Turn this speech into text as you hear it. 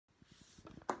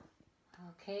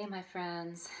Okay, my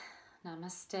friends,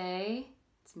 namaste.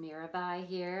 It's Mirabai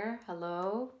here.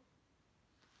 Hello.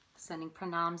 Sending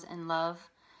pranams and love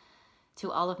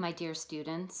to all of my dear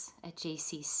students at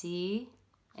JCC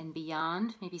and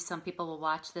beyond. Maybe some people will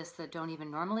watch this that don't even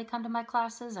normally come to my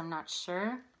classes. I'm not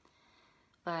sure.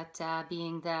 But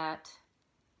being that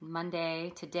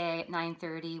Monday, today at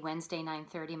 9:30, Wednesday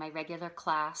 9:30, my regular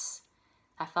class,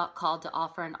 I felt called to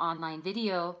offer an online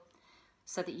video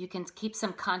so that you can keep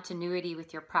some continuity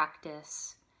with your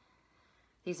practice.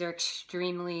 These are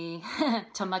extremely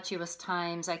tumultuous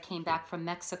times. I came back from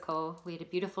Mexico. We had a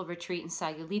beautiful retreat in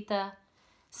Sayulita.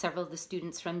 Several of the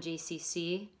students from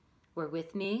JCC were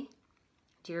with me.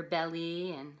 Dear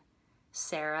Belly and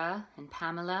Sarah and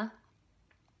Pamela.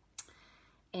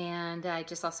 And I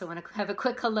just also want to have a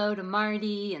quick hello to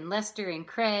Marty and Lester and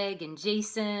Craig and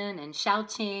Jason and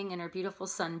Xiaoqing and her beautiful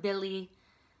son Billy.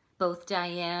 Both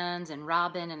Diane's and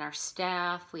Robin and our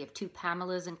staff. We have 2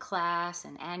 Pamelas in class,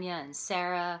 and Anya and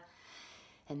Sarah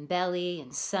and Belly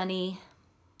and Sunny.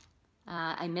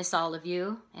 I miss all of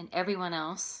you and everyone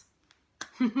else.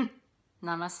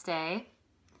 Namaste.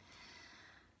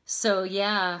 So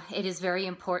yeah, it is very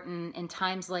important in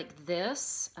times like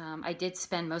this. I did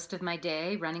spend most of my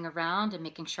day running around and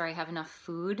making sure I have enough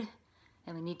food.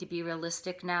 And we need to be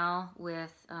realistic now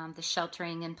with the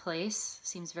sheltering in place.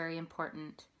 Seems very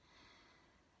important.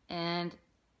 And,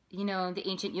 you know, the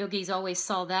ancient yogis always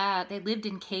saw that. They lived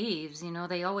in caves, you know,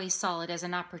 they always saw it as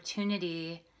an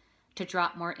opportunity to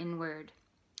drop more inward.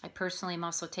 I personally am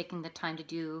also taking the time to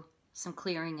do some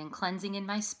clearing and cleansing in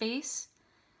my space,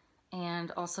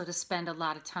 and also to spend a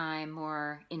lot of time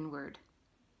more inward.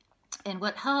 And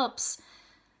what helps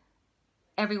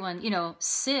everyone, you know,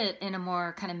 sit in a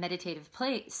more kind of meditative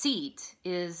seat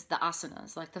is the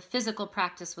asanas. Like the physical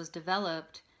practice was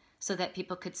developed so that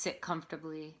people could sit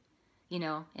comfortably, you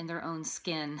know, in their own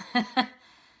skin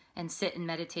and sit and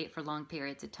meditate for long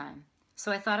periods of time.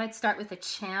 So I thought I'd start with a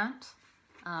chant.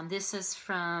 This is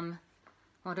from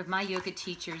one of my yoga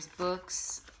teacher's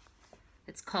books.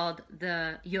 It's called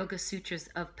The Yoga Sutras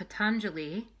of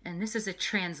Patanjali, and this is a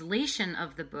translation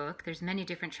of the book. There's many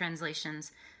different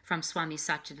translations from Swami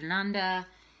Satchidananda.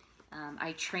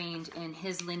 I trained in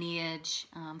his lineage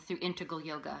through integral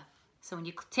yoga. So when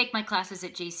you take my classes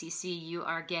at JCC, you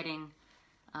are getting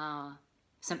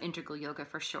some integral yoga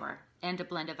for sure, and a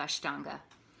blend of Ashtanga.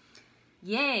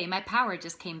 Yay, my power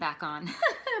just came back on.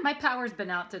 My power's been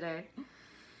out today.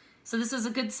 So this is a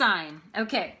good sign.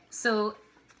 Okay, so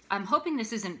I'm hoping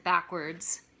this isn't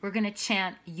backwards. We're gonna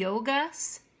chant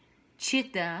Yogas,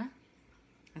 Chitta,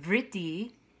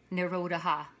 Vritti,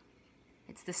 Nirodha.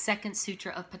 It's the second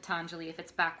sutra of Patanjali. If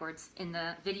it's backwards in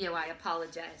the video, I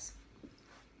apologize.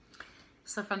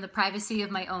 So from the privacy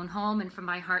of my own home and from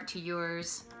my heart to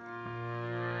yours,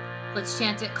 let's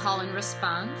chant it call and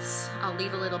response. I'll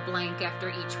leave a little blank after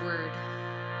each word.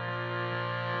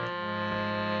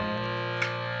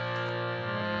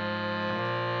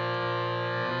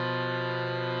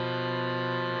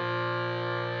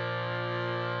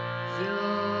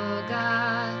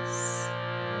 Yogas,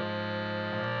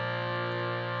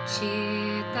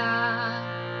 Chitta,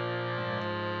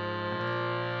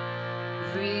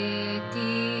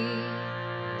 Vritti,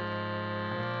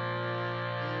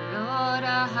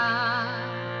 Nirodha.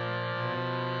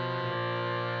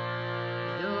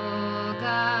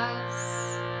 Yogas,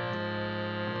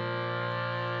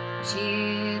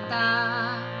 Chitta,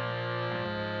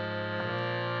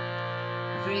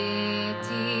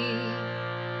 Vritti,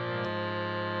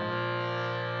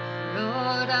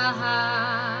 Nirodha.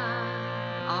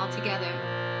 All together.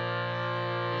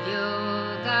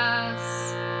 Yogas,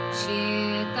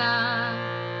 Chitta,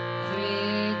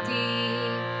 Vritti,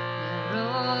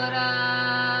 Nirodha.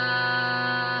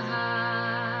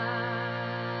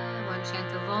 One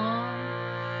chant of Om.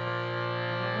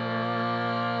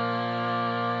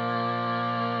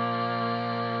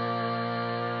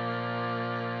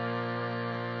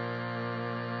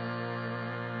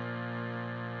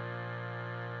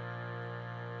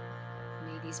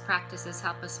 May these practices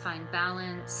help us find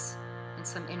balance and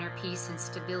some inner peace and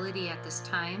stability at this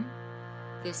time.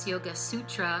 This Yoga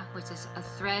Sutra, which is a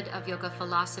thread of yoga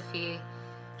philosophy,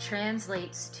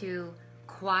 translates to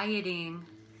quieting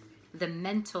the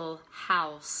mental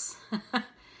house,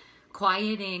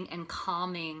 quieting and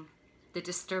calming the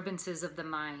disturbances of the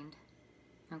mind,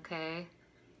 okay?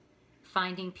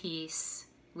 Finding peace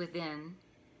within,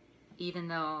 even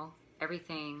though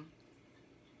everything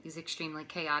is extremely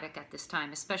chaotic at this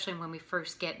time, especially when we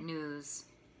first get news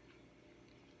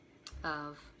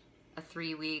of a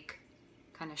 3-week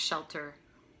kind of shelter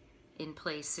in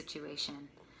place situation.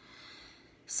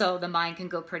 So the mind can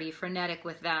go pretty frenetic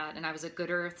with that. And I was at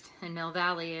Good Earth in Mill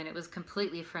Valley, and it was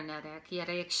completely frenetic. Yet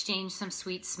I exchanged some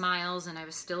sweet smiles, and I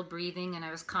was still breathing, and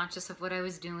I was conscious of what I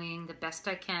was doing the best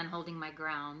I can, holding my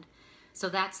ground. So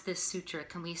that's this sutra.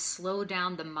 Can we slow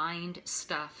down the mind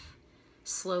stuff?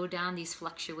 Slow down these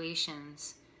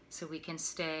fluctuations so we can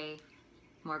stay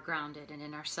more grounded and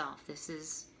in ourself. This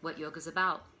is what yoga's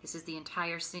about. This is the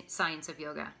entire science of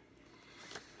yoga.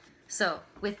 So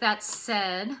with that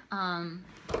said, I'm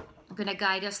going to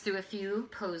guide us through a few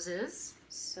poses.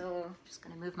 So I'm just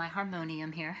going to move my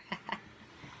harmonium here.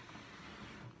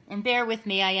 And bear with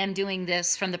me, I am doing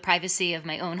this from the privacy of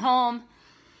my own home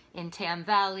in Tam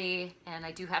Valley, and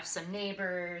I do have some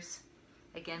neighbors.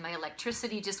 Again, my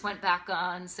electricity just went back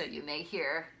on, so you may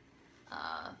hear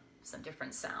some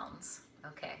different sounds.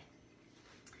 Okay.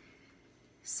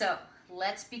 So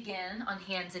let's begin on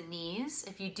hands and knees.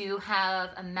 If you do have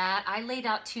a mat, I laid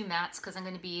out 2 mats because I'm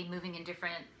going to be moving in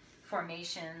different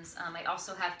formations. I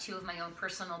also have 2 of my own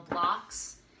personal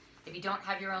blocks. If you don't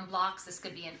have your own blocks, this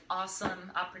could be an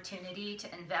awesome opportunity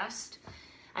to invest.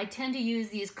 I tend to use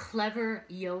these Clever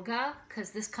Yoga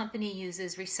because this company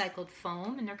uses recycled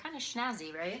foam, and they're kind of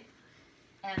snazzy, right?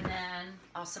 And then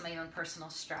also my own personal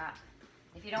strap.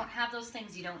 If you don't have those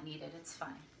things, you don't need it. It's fine.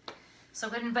 So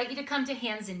I'm going to invite you to come to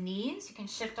hands and knees. You can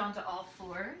shift onto all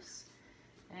fours.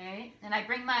 All right? And I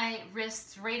bring my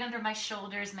wrists right under my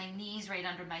shoulders, my knees right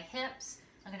under my hips.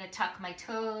 I'm going to tuck my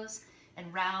toes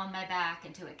and round my back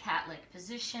into a cat-like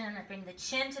position. I bring the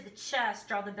chin to the chest,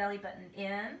 draw the belly button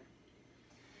in.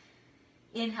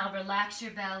 Inhale, relax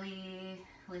your belly,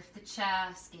 lift the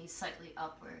chest, gaze slightly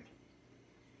upward.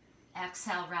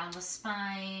 Exhale, round the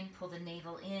spine, pull the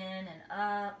navel in and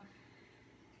up.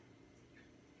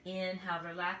 Inhale,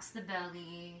 relax the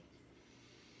belly.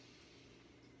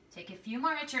 Take a few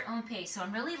more at your own pace. So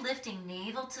I'm really lifting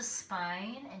navel to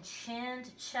spine and chin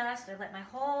to chest. I let my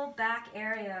whole back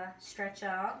area stretch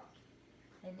out.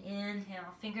 And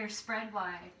inhale, fingers spread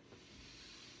wide.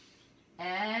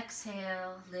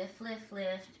 Exhale, lift, lift,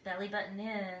 lift, belly button in,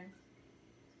 and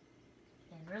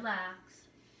relax.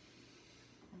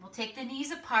 And we'll take the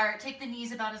knees apart, take the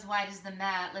knees about as wide as the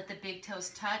mat, let the big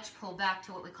toes touch, pull back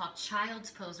to what we call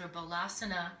child's pose or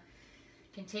balasana.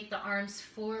 You can take the arms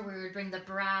forward, bring the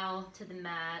brow to the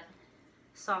mat,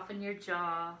 soften your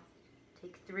jaw.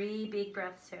 Take 3 big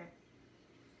breaths here.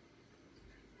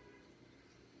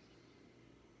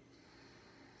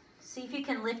 See if you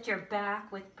can lift your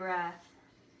back with breath,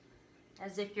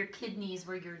 as if your kidneys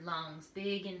were your lungs.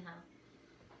 Big inhale.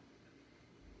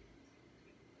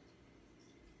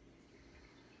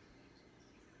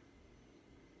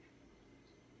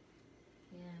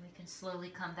 And we can slowly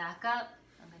come back up.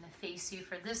 I'm going to face you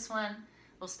for this one.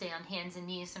 We'll stay on hands and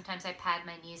knees. Sometimes I pad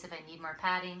my knees if I need more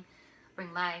padding.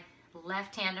 Bring my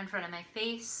left hand in front of my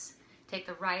face. Take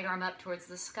the right arm up towards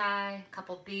the sky. A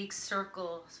couple big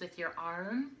circles with your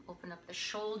arm. Open up the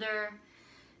shoulder.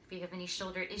 If you have any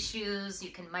shoulder issues, you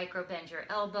can micro bend your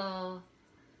elbow.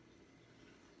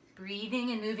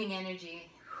 Breathing and moving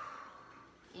energy.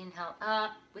 Inhale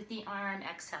up with the arm,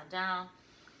 exhale down.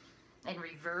 And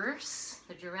reverse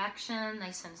the direction,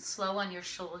 nice and slow on your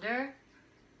shoulder.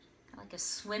 Kind of like a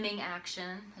swimming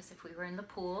action, as if we were in the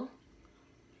pool.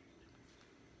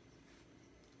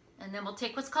 And then we'll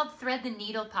take what's called thread the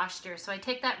needle posture. So I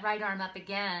take that right arm up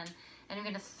again, and I'm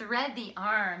going to thread the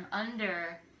arm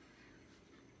under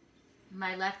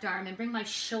my left arm and bring my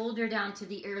shoulder down to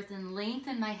the earth and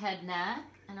lengthen my head neck.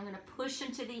 And I'm going to push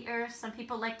into the earth. Some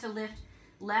people like to lift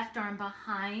left arm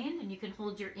behind, and you can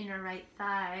hold your inner right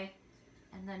thigh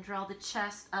and then draw the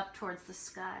chest up towards the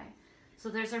sky. So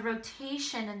there's a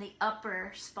rotation in the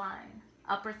upper spine,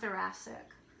 upper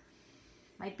thoracic.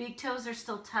 My big toes are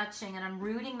still touching, and I'm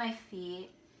rooting my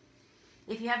feet.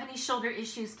 If you have any shoulder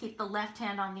issues, keep the left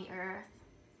hand on the earth.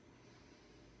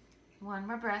 One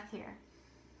more breath here.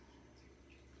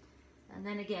 And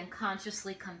then again,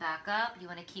 consciously come back up. You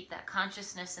want to keep that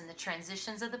consciousness in the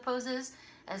transitions of the poses,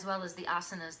 as well as the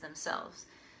asanas themselves.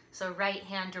 So right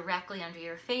hand directly under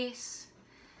your face.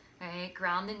 All right,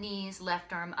 ground the knees,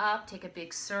 left arm up, take a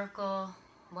big circle.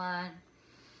 1,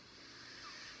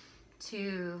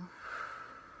 2,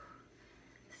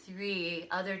 3,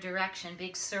 other direction,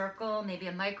 big circle, maybe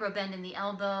a micro bend in the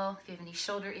elbow if you have any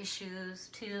shoulder issues.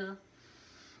 2,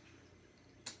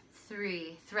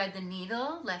 3, thread the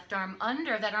needle, left arm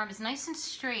under, that arm is nice and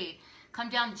straight. Come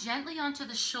down gently onto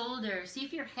the shoulder, see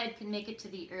if your head can make it to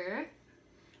the earth.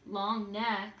 Long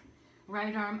neck,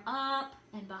 right arm up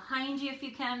and behind you if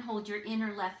you can, hold your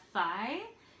inner left thigh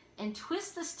and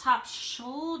twist this top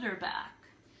shoulder back.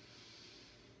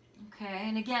 Okay,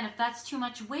 and again, if that's too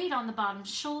much weight on the bottom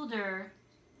shoulder,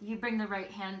 You bring the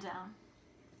right hand down.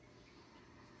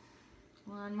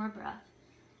 One more breath.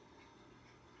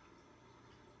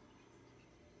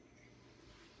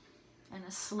 And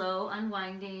a slow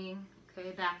unwinding,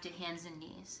 okay, back to hands and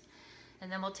knees.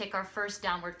 And then we'll take our first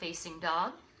downward facing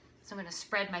dog. So I'm gonna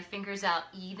spread my fingers out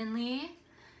evenly,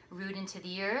 root into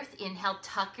the earth. Inhale,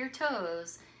 tuck your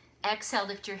toes. Exhale,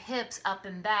 lift your hips up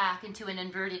and back into an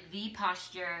inverted V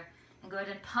posture. And go ahead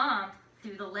and pump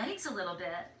through the legs a little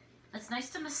bit. It's nice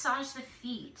to massage the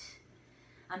feet.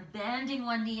 I'm bending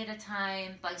one knee at a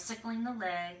time, bicycling the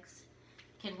legs.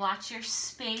 You can watch your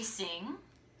spacing.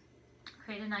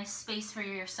 Create a nice space for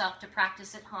yourself to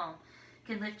practice at home.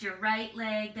 You can lift your right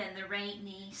leg, bend the right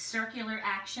knee, circular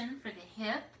action for the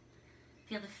hip.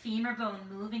 Feel the femur bone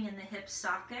moving in the hip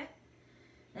socket.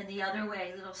 And the other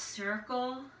way, little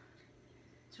circle.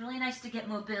 It's really nice to get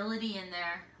mobility in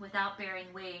there without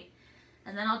bearing weight.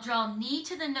 And then I'll draw knee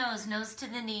to the nose to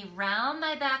the knee, round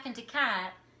my back into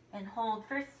cat, and hold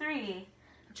for 3.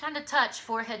 I'm trying to touch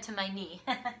forehead to my knee.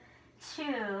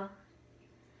 2.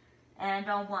 And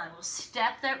on 1, we'll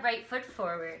step that right foot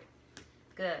forward.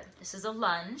 Good. This is a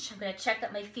lunge. I'm going to check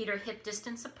that my feet are hip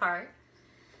distance apart.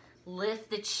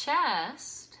 Lift the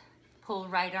chest. Pull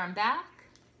right arm back.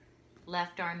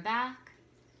 Left arm back.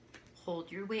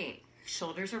 Hold your weight.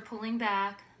 Shoulders are pulling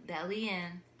back. Belly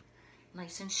in.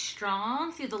 Nice and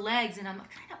strong through the legs. And I'm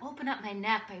trying to open up my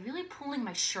neck by really pulling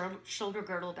my shoulder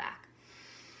girdle back.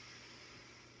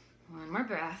 One more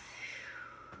breath.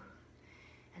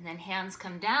 And then hands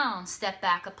come down, step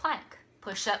back a plank.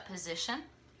 Push up position,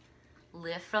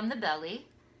 lift from the belly,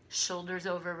 shoulders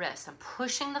over wrists. I'm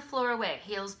pushing the floor away,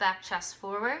 heels back, chest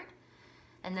forward,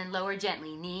 and then lower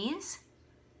gently. Knees,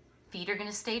 feet are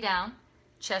gonna stay down,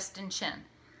 chest and chin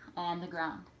on the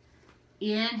ground.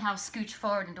 Inhale, scooch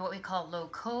forward into what we call low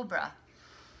cobra.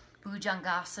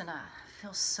 Bhujangasana,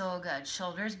 feels so good.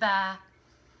 Shoulders back.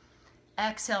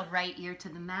 Exhale, right ear to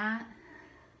the mat.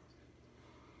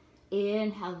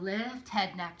 Inhale, lift,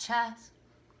 head, neck, chest.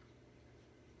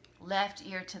 Left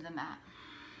ear to the mat.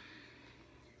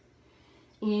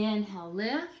 Inhale,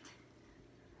 lift.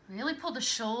 Really pull the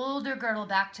shoulder girdle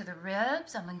back to the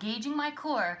ribs. I'm engaging my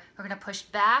core. We're gonna push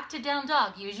back to down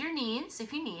dog. Use your knees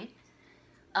if you need.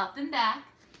 Up and back.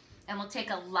 And we'll take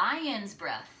a lion's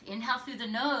breath. Inhale through the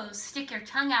nose, stick your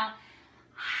tongue out.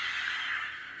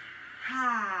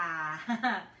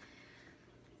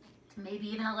 Maybe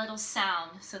even a little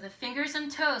sound. So the fingers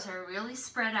and toes are really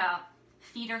spread out.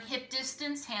 Feet are hip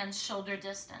distance, hands shoulder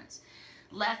distance.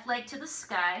 Left leg to the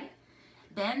sky.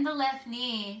 Bend the left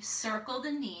knee, circle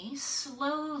the knee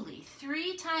slowly,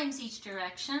 3 times each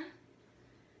direction.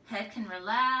 Head can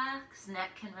relax,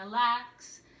 neck can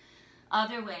relax.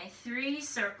 Other way, 3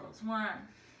 circles. 1,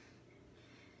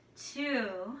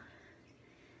 2,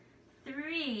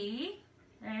 3.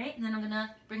 All right, and then I'm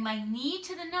gonna bring my knee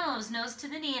to the nose to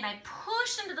the knee, and I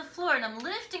push into the floor, and I'm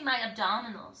lifting my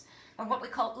abdominals, or what we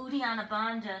call Uddiyana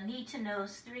Bandha, knee to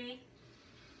nose, 3.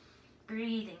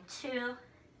 Breathing, 2.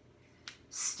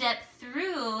 Step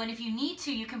through, and if you need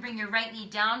to, you can bring your right knee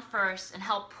down first and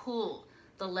help pull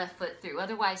the left foot through.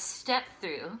 Otherwise, step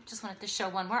through. Just wanted to show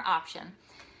one more option.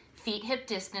 Feet hip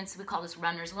distance, we call this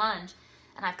runner's lunge,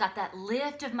 and I've got that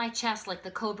lift of my chest like the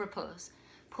cobra pose.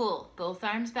 Pull both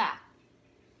arms back.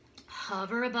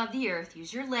 Hover above the earth,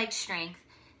 use your leg strength,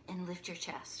 and lift your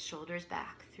chest. Shoulders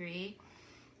back. 3.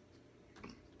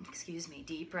 Excuse me,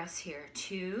 deep breaths here.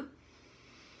 2.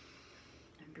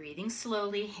 I'm breathing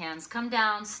slowly. Hands come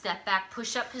down, step back,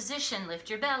 push up position, lift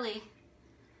your belly,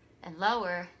 and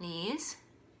lower. Knees,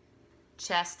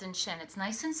 chest and chin. It's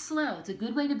nice and slow. It's a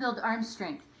good way to build arm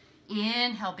strength.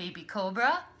 Inhale, baby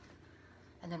cobra.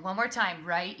 And then one more time,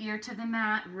 right ear to the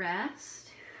mat, rest.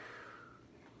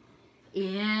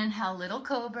 Inhale, little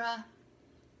cobra.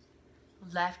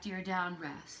 Left ear down,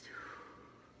 rest.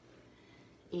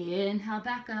 Inhale,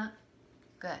 back up.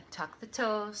 Good. Tuck the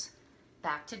toes.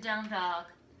 Back to down dog.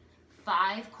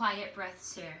 5 quiet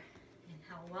breaths here.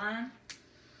 Inhale, 1.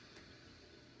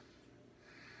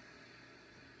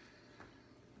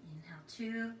 Inhale,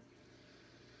 2.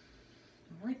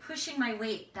 I'm really pushing my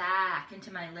weight back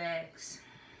into my legs.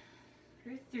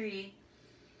 For 3.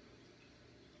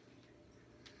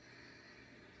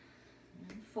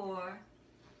 And 4.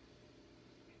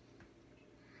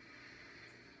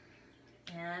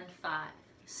 And 5.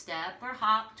 Step or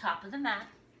hop, top of the mat.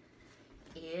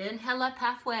 Inhale up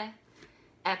halfway.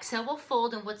 Exhale, we'll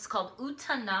fold in what's called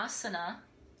Uttanasana.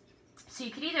 So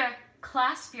you could either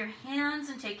clasp your hands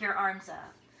and take your arms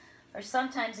up. Or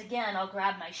sometimes, again, I'll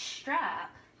grab my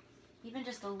strap, even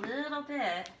just a little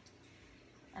bit,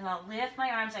 and I'll lift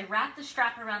my arms. I wrap the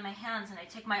strap around my hands, and I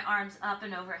take my arms up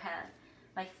and overhead.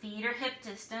 My feet are hip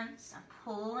distance. I'm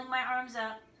pulling my arms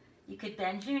up. You could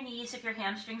bend your knees if your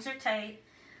hamstrings are tight,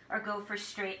 or go for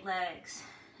straight legs.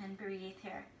 And breathe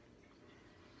here.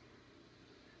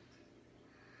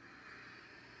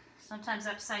 Sometimes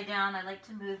upside down, I like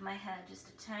to move my head just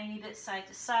a tiny bit side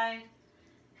to side.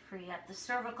 Free up the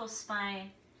cervical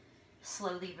spine.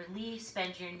 Slowly release,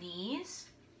 bend your knees.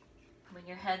 When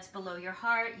your head's below your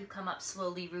heart, you come up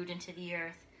slowly, root into the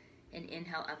earth, and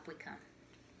inhale, up we come.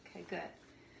 Okay, good.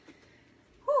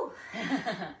 Whew.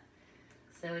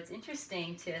 So it's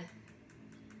interesting to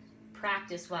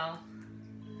practice while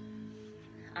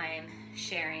I am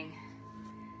sharing.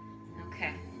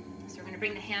 Okay, so we're going to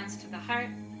bring the hands to the heart.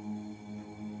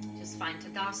 Just find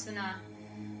Tadasana.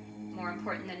 More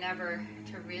important than ever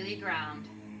to really ground.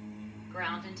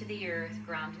 Ground into the earth,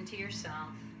 ground into yourself.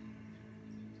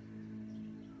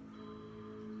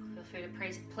 Feel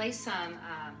free to play some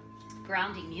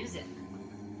grounding music.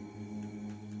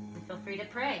 And feel free to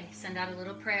pray. Send out a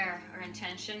little prayer or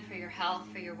intention for your health,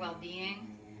 for your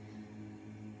well-being.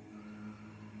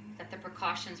 That the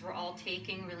precautions we're all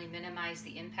taking really minimize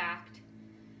the impact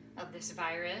of this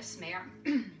virus. May our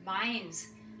minds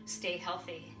stay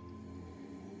healthy.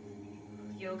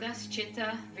 Yogas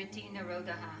Chitta Vritti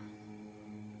Nirodha.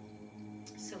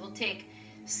 So we'll take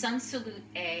Sun Salute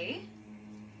A.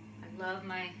 I love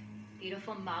my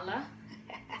beautiful mala,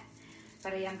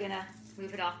 but I am gonna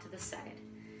move it off to the side.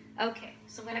 Okay,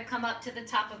 so I'm gonna come up to the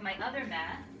top of my other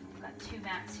mat. I've got two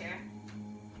mats here.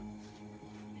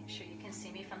 Make sure you can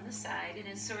see me from the side. And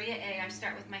in Surya A, I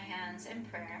start with my hands in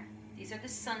prayer. These are the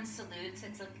Sun Salutes.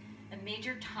 It's a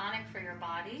major tonic for your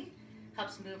body.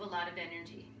 Helps move a lot of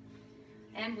energy.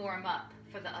 And warm up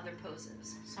for the other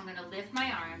poses. So I'm going to lift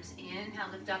my arms.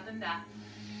 Inhale, lift up and back.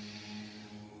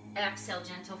 Exhale,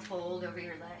 gentle fold over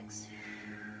your legs.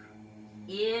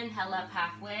 Inhale, up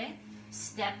halfway.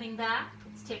 Stepping back.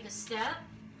 Let's take a step.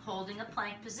 Holding a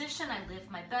plank position. I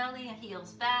lift my belly and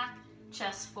heels back.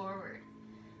 Chest forward.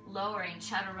 Lowering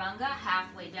chaturanga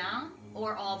halfway down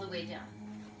or all the way down.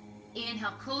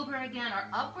 Inhale, cobra again, or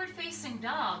upward facing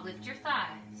dog. Lift your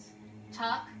thighs.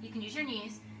 Tuck. You can use your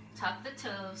knees. Tuck the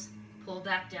toes, pull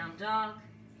back down dog.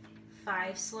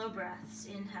 5 slow breaths.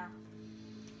 Inhale.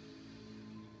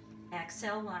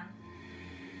 Exhale, 1.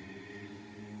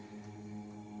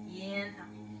 Inhale.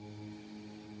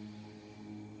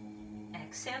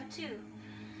 Exhale, 2.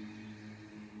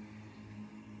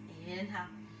 Inhale.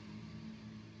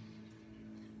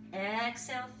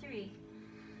 Exhale, 3.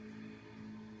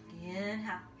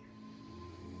 Inhale.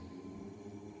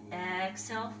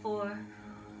 Exhale, 4.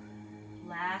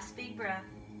 Last big breath.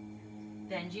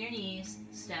 Bend your knees,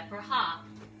 step or hop.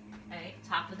 Right,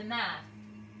 top of the mat.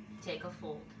 Take a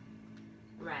fold.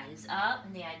 Rise up,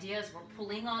 and the idea is we're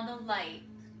pulling on the light.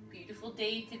 Beautiful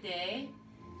day today.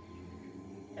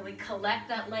 And we collect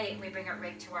that light and we bring it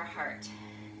right to our heart.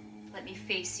 Let me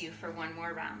face you for one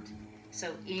more round.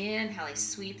 So inhale, I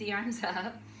sweep the arms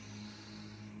up.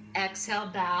 Exhale,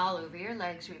 bow over your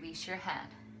legs, release your head.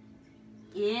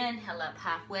 Inhale up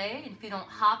halfway, and if you don't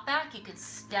hop back, you can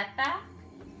step back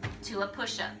to a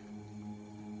push-up.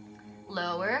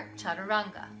 Lower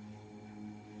chaturanga.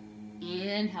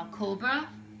 Inhale, cobra,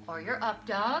 or your up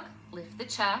dog. Lift the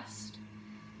chest,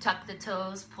 tuck the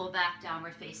toes, pull back,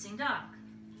 downward facing dog.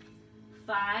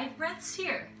 5 breaths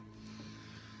here.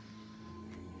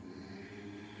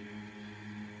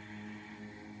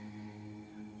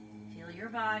 Feel your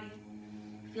body.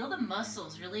 Feel the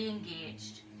muscles really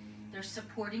engaged. They're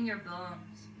supporting your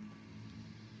bones.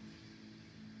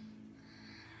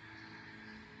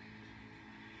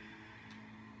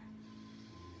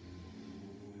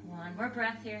 One more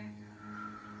breath here.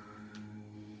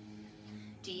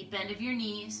 Deep bend of your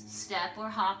knees, step or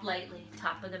hop lightly,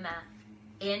 top of the mat.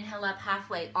 Inhale up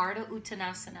halfway, Ardha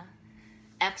Uttanasana.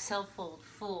 Exhale, fold,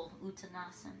 full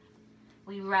Uttanasana.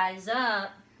 We rise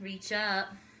up, reach up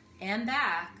and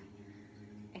back,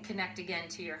 and connect again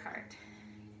to your heart.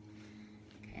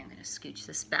 Okay, I'm gonna scooch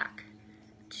this back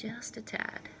just a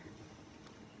tad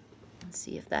and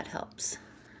see if that helps.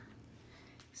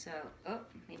 So, oh,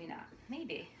 maybe not,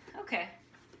 maybe, okay.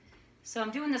 So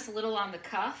I'm doing this a little on the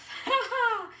cuff,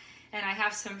 and I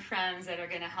have some friends that are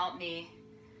gonna help me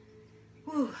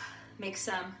make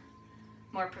some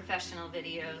more professional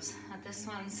videos. This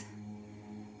one's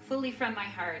fully from my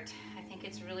heart. I think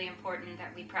it's really important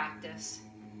that we practice.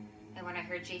 And when I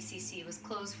heard JCC was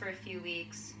closed for a few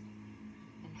weeks,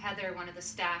 and Heather, one of the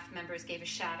staff members, gave a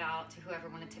shout out to whoever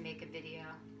wanted to make a video.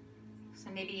 So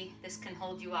maybe this can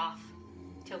hold you off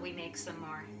till we make some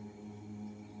more.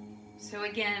 So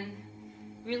again,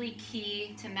 really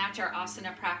key to match our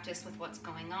asana practice with what's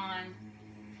going on.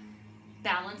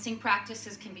 Balancing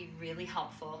practices can be really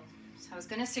helpful. So I was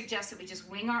going to suggest that we just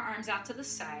wing our arms out to the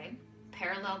side,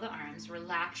 parallel the arms,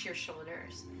 relax your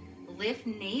shoulders, lift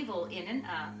navel in and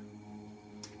up.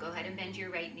 Go ahead and bend your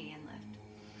right knee and lift.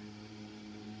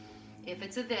 If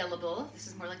it's available, this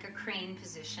is more like a crane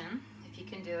position. If you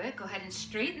can do it, go ahead and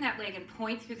straighten that leg and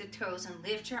point through the toes and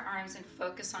lift your arms and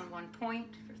focus on one point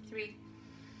for 3.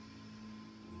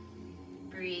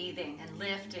 Breathing and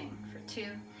lifting for 2.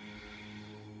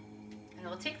 And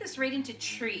we'll take this right into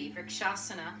tree,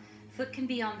 Vrikshasana. Foot can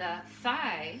be on the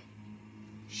thigh,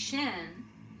 shin,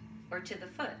 or to the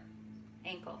foot,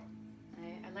 ankle.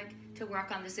 I like to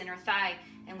work on this inner thigh,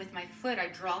 and with my foot, I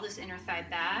draw this inner thigh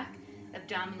back,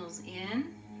 abdominals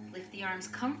in, lift the arms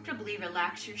comfortably,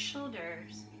 relax your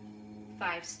shoulders.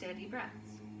 5 steady breaths.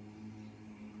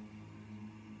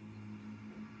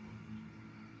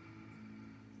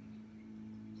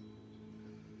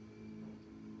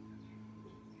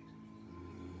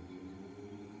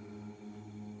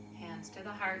 Hands to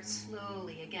the heart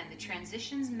slowly. Again, the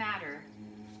transitions matter.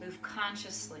 Move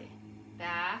consciously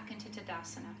back into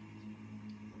Tadasana.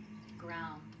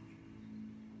 Ground.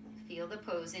 Feel the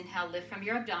pose. Inhale, lift from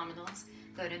your abdominals.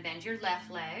 Go to bend your left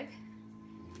leg.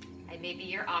 I may be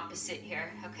your opposite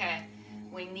here. Okay.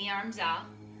 Wing the arms out.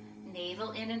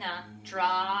 Navel in and up.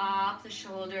 Drop the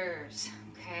shoulders.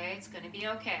 Okay. It's going to be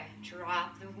okay.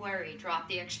 Drop the worry. Drop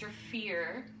the extra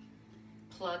fear.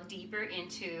 Plug deeper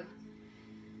into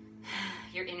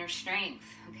your inner strength.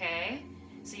 Okay.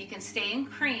 So you can stay in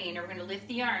crane, or we're going to lift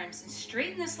the arms and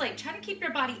straighten this leg. Try to keep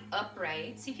your body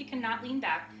upright. See if you can not lean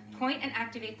back. Point and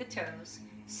activate the toes.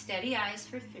 Steady eyes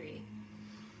for 3.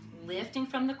 Lifting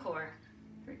from the core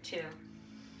for 2.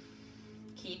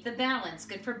 Keep the balance.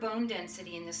 Good for bone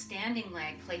density in the standing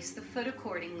leg. Place the foot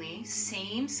accordingly.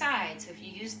 Same side. So if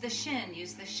you use the shin,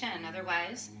 use the shin.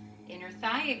 Otherwise, inner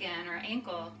thigh again or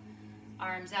ankle.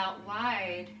 Arms out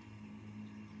wide.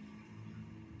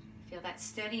 Feel that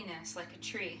steadiness like a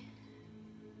tree.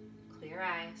 Clear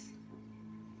eyes.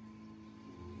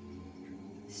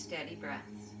 Steady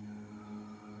breaths.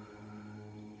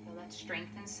 Feel that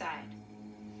strength inside.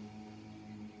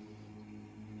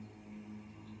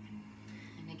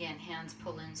 And again, hands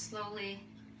pull in slowly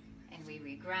and we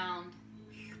reground.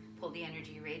 Pull the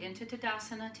energy right into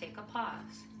Tadasana. Take a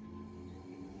pause.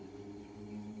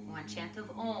 One chant of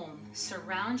Om.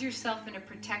 Surround yourself in a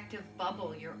protective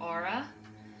bubble, your aura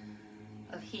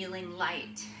of healing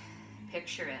light.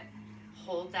 Picture it.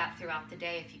 Hold that throughout the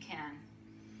day if you can.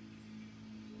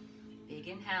 Big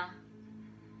inhale.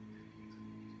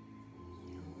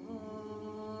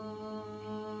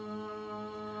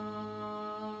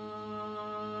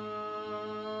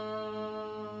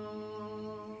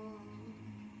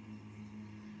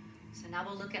 So now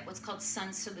we'll look at what's called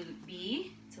Sun Salute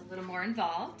B. It's a little more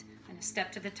involved. I'm going to step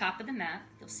to the top of the mat.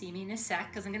 You'll see me in a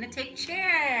sec because I'm going to take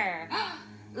chair.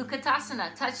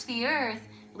 Utkatasana, touch the earth,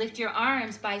 lift your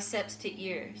arms, biceps to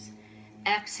ears.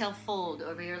 Exhale, fold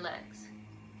over your legs.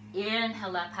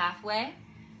 Inhale up halfway,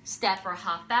 step or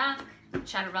hop back,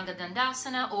 Chaturanga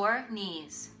Dandasana or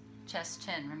knees, chest,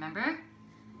 chin, remember?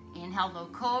 Inhale, low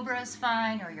cobra is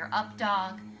fine, or your up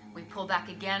dog. We pull back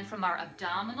again from our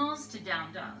abdominals to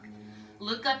down dog.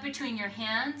 Look up between your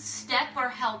hands, step or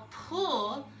help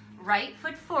pull, right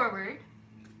foot forward,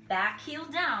 back heel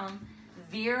down,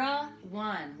 Vira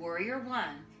 1, warrior 1.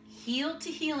 Heel to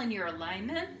heel in your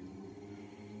alignment.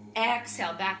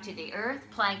 Exhale back to the earth,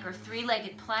 plank or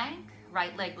 3-legged plank.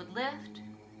 Right leg would lift.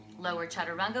 Lower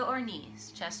chaturanga or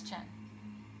knees, chest, chin.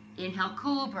 Inhale,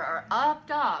 cobra or up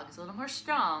dog is a little more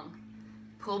strong.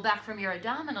 Pull back from your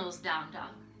abdominals, down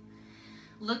dog.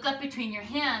 Look up between your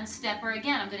hands, step or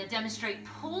again, I'm going to demonstrate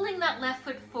pulling that left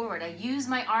foot forward. I use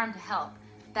my arm to help.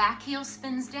 Back heel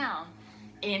spins down.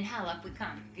 Inhale, up we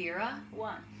come. Vira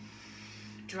 1.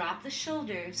 Drop the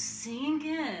shoulders, sink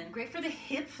in. Great for the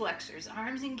hip flexors.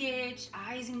 Arms engaged,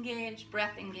 eyes engaged,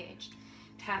 breath engaged.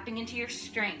 Tapping into your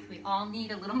strength. We all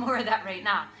need a little more of that right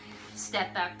now.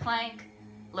 Step back plank,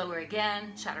 lower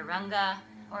again, chaturanga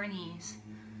or knees.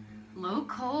 Low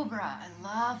cobra, I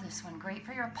love this one. Great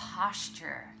for your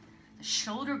posture. The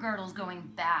shoulder girdle's going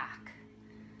back.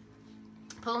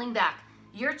 Pulling back.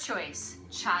 Your choice,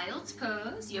 child's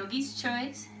pose, yogi's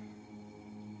choice,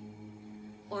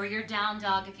 or your down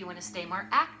dog if you want to stay more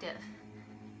active.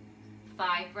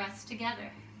 5 breaths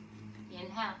together.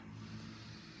 Inhale.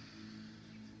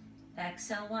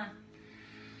 Exhale 1.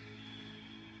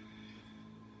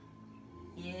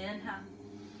 Inhale.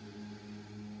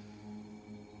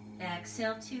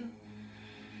 Exhale 2.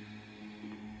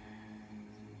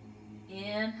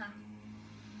 Inhale.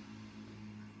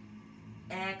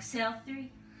 Exhale 3.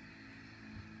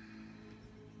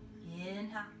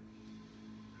 Inhale.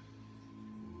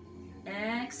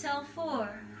 Exhale, 4.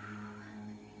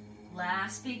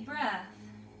 Last big breath.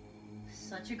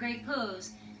 Such a great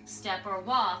pose. Step or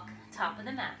walk, top of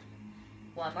the mat.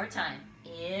 One more time.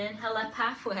 Inhale up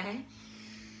halfway.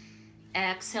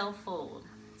 Exhale, fold.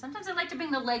 Sometimes I like to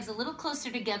bring the legs a little closer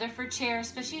together for chair,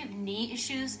 especially if you have knee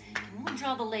issues. You want to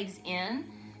draw the legs in,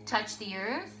 touch the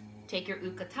earth, take your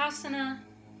Utkatasana,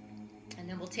 and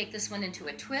then we'll take this one into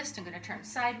a twist. I'm going to turn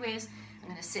sideways. I'm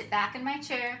going to sit back in my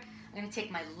chair. I'm going to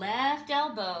take my left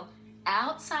elbow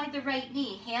outside the right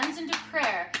knee, hands into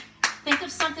prayer. Think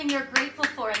of something you're grateful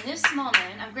for in this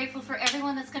moment. I'm grateful for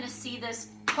everyone that's going to see this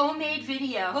homemade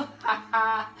video.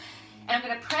 And I'm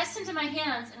going to press into my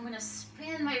hands and I'm going to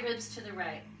spin my ribs to the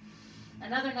right.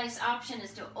 Another nice option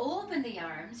is to open the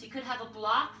arms. You could have a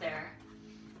block there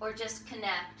or just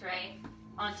connect, right,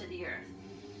 onto the earth.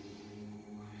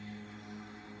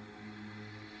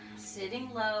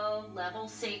 Sitting low, level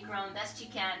sacrum, best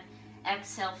you can.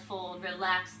 Exhale, fold,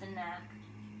 relax the neck.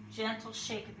 Gentle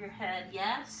shake of your head,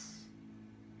 yes?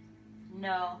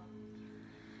 No.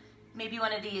 Maybe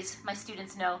one of these, my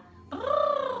students know.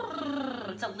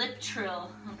 It's a lip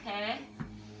trill, okay?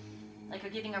 Like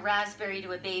you're giving a raspberry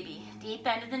to a baby. Deep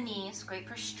end of the knees, great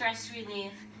for stress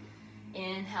relief.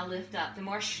 Inhale, lift up. The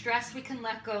more stress we can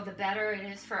let go, the better it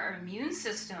is for our immune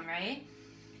system, right?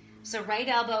 So right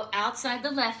elbow outside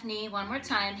the left knee. One more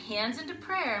time, hands into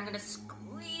prayer. I'm gonna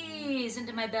squeeze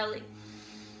into my belly.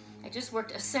 I just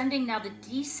worked ascending, now the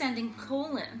descending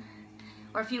colon.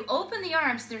 Or if you open the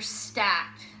arms, they're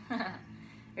stacked,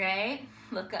 right?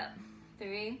 Look up.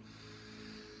 3.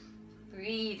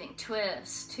 Breathing,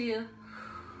 twist. 2.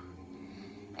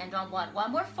 And on 1.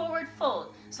 One more forward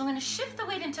fold. So I'm going to shift the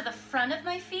weight into the front of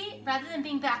my feet rather than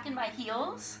being back in my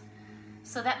heels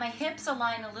so that my hips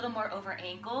align a little more over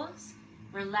ankles.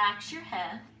 Relax your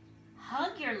head.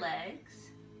 Hug your legs.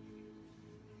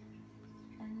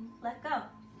 And let go.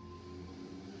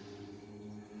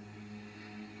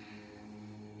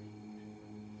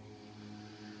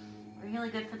 Really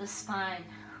good for the spine.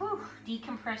 Whew.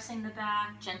 Decompressing the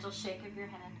back, gentle shake of your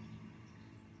head.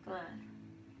 Good.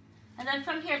 And then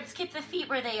from here, let's keep the feet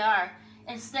where they are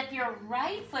and step your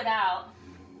right foot out.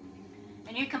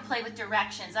 And you can play with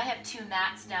directions. I have 2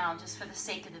 mats down just for the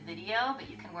sake of the video, but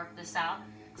you can work this out.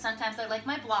 Sometimes I like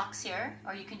my blocks here,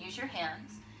 or you can use your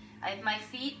hands. I have my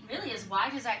feet really as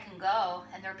wide as I can go,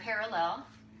 and they're parallel.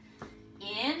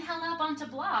 Inhale up onto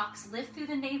blocks, lift through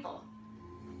the navel.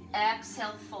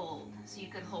 Exhale, fold. So you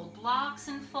could hold blocks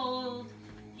and fold.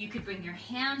 You could bring your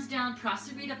hands down,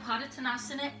 Prasarita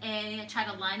Padottanasana A. I try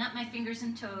to line up my fingers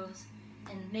and toes,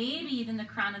 and maybe even the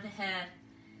crown of the head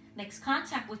makes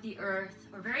contact with the earth,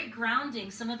 or very grounding.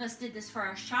 Some of us did this for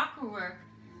our chakra work.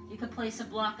 You could place a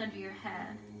block under your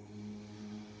head.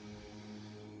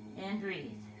 And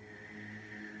breathe.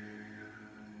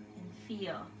 And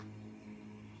feel.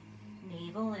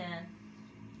 Navel in.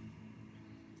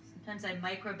 Sometimes I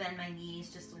micro bend my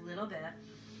knees just a little bit.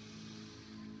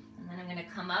 And then I'm going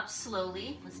to come up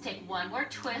slowly. Let's take one more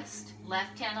twist.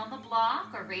 Left hand on the block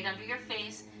or right under your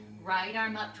face. Right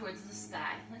arm up towards the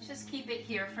sky. Let's just keep it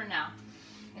here for now.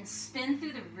 And spin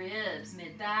through the ribs,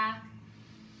 mid-back.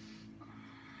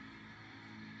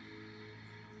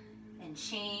 And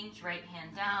change, right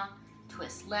hand down.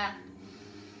 Twist left.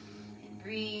 And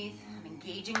breathe.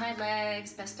 Engaging my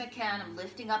legs best I can. I'm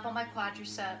lifting up on my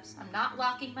quadriceps. I'm not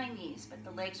locking my knees, but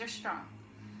the legs are strong.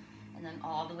 And then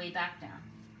all the way back down.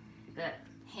 Good.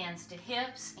 Hands to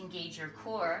hips. Engage your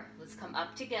core. Let's come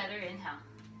up together. Inhale.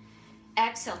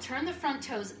 Exhale. Turn the front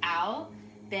toes out.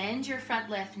 Bend your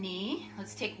front left knee.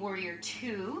 Let's take warrior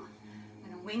 2. I'm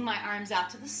going to wing my arms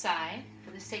out to the side.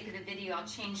 For the sake of the video, I'll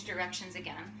change directions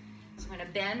again. So I'm going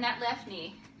to bend that left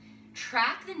knee.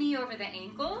 Track the knee over the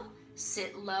ankle.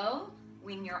 Sit low.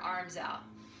 Wing your arms out.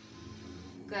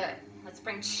 Good. Let's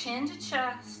bring chin to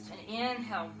chest and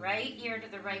inhale, right ear to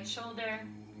the right shoulder.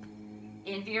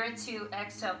 In Vira 2,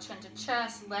 exhale, chin to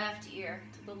chest, left ear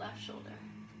to the left shoulder.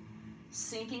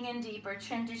 Sinking in deeper,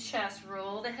 chin to chest,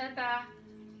 roll the head back.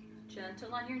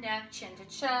 Gentle on your neck, chin to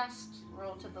chest,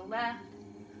 roll to the left.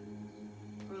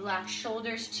 Relax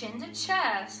shoulders, chin to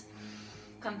chest.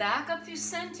 Come back up through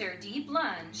center, deep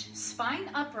lunge,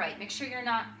 spine upright. Make sure you're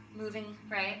not moving,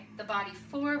 right, the body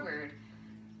forward.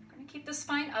 I'm going to keep the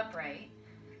spine upright.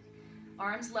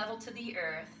 Arms level to the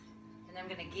earth. And I'm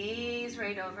going to gaze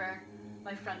right over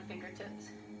my front fingertips.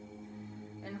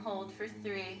 And hold for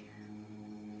 3.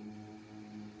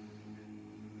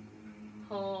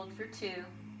 Hold for 2.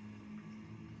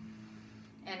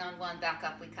 And on 1, back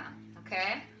up we come,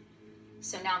 okay?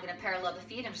 So now I'm going to parallel the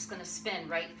feet. I'm just going to spin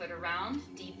right foot around,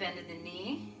 deep end of the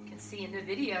knee. You can see in the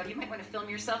video. You might want to film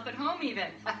yourself at home even.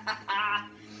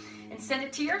 And send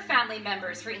it to your family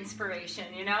members for inspiration,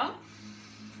 you know?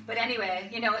 But anyway,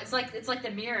 you know, it's like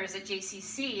the mirrors at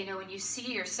JCC. You know, when you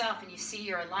see yourself and you see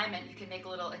your alignment, you can make a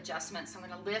little adjustment. So I'm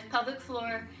going to lift pelvic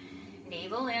floor,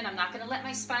 navel in. I'm not going to let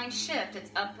my spine shift.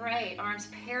 It's upright, arms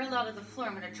parallel to the floor.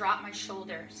 I'm going to drop my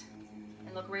shoulders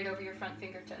and look right over your front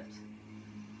fingertips.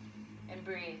 And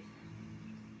breathe.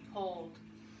 Hold.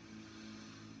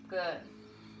 Good.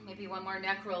 Maybe one more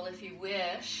neck roll if you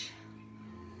wish.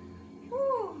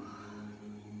 Woo.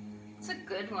 It's a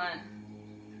good one.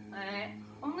 All right.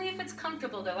 Only if it's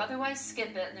comfortable though, otherwise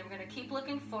skip it. And then we're going to keep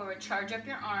looking forward, charge up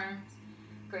your arms.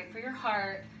 Great for your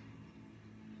heart.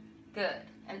 Good.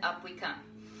 And up we come.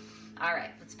 All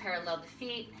right, let's parallel the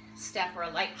feet. Step or a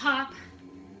light hop.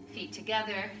 Feet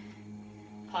together.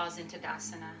 Pause in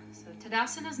Tadasana. So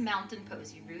Tadasana is mountain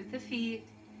pose. You root the feet,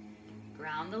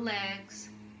 ground the legs,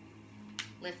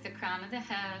 lift the crown of the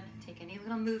head, take any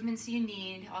little movements you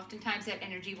need. Oftentimes that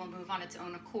energy will move on its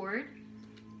own accord.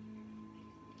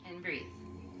 And breathe.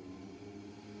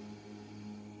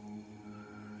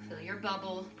 Feel your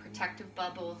bubble, protective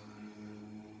bubble,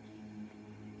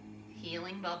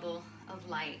 healing bubble of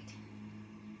light.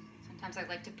 Sometimes I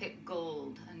like to pick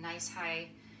gold, a nice high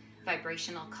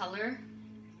vibrational color.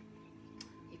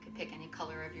 You could pick any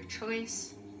color of your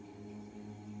choice.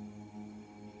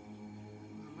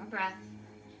 One more breath.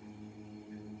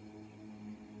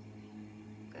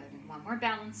 Good, and one more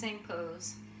balancing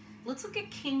pose. Let's look at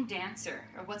King Dancer,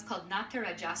 or what's called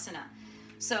Natarajasana.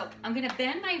 So I'm going to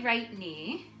bend my right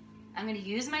knee. I'm going to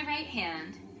use my right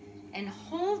hand and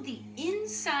hold the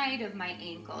inside of my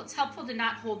ankle. It's helpful to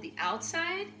not hold the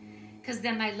outside because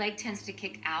then my leg tends to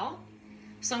kick out.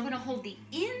 So I'm going to hold the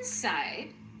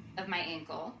inside of my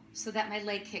ankle so that my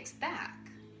leg kicks back.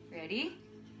 Ready?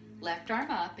 Left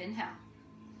arm up, inhale.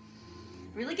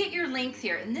 Really get your length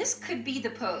here. And this could be the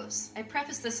pose. I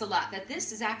preface this a lot, that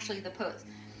this is actually the pose.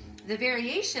 The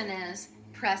variation is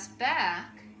press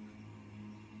back,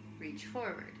 reach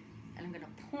forward. And I'm going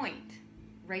to point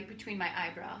right between my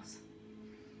eyebrows.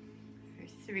 For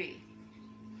 3.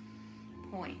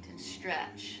 Point and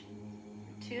stretch.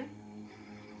 For 2.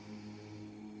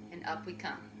 And up we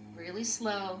come. Really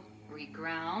slow.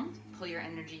 Reground. Pull your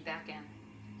energy back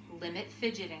in. Limit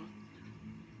fidgeting.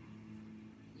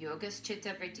 Yogas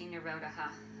Chitta Vritti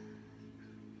Nirodha.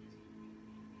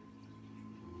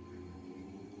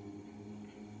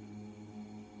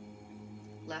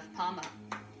 Left palm up.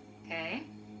 Okay?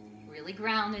 Really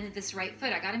ground into this right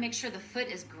foot. I got to make sure the foot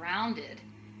is grounded.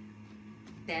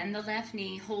 Bend the left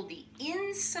knee. Hold the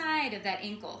inside of that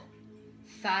ankle.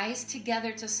 Thighs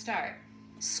together to start.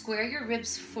 Square your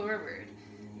ribs forward.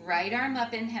 Right arm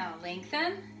up, inhale,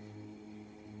 lengthen.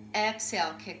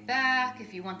 Exhale, kick back.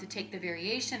 If you want to take the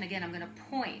variation, again, I'm going to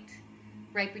point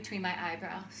right between my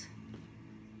eyebrows.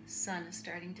 Sun is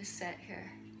starting to set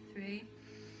here. 3.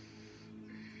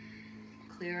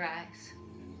 Clear eyes.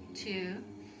 2.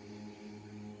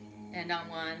 And on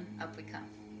 1, up we come.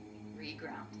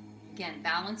 Reground. Again,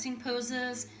 balancing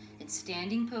poses and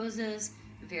standing poses.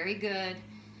 Very good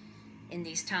in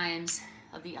these times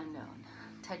of the unknown.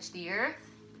 Touch the earth.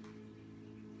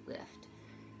 Lift.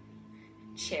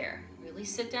 Chair. Really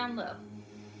sit down low.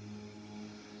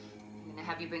 I'm going to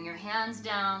have you bring your hands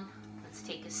down. Let's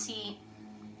take a seat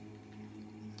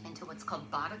into what's called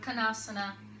Baddha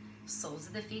Konasana. Soles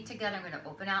of the feet together. I'm going to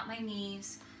open out my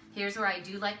knees. Here's where I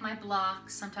do like my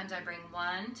blocks. Sometimes I bring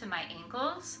one to my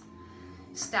ankles.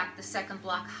 Stack the second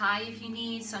block high if you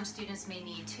need. Some students may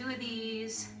need 2 of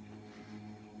these.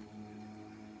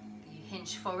 You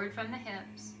hinge forward from the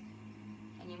hips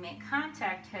and you make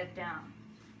contact head down.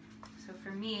 So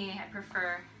for me, I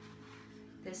prefer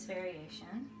this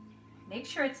variation. Make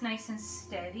sure it's nice and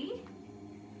steady.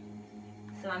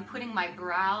 So I'm putting my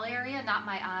brow area, not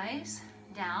my eyes,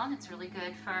 down. It's really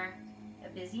good for a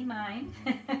busy mind.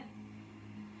 And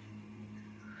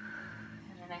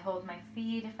then I hold my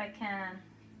feet if I can.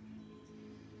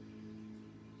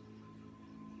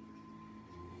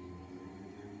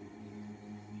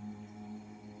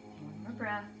 One more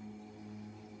breath.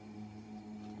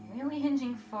 I'm really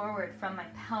hinging forward from my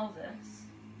pelvis,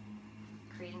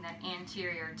 creating that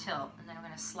anterior tilt. And then I'm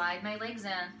going to slide my legs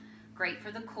in. Great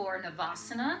for the core.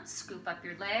 Navasana. Scoop up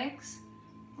your legs.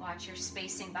 Watch your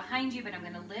spacing behind you, but I'm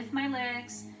going to lift my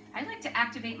legs. I like to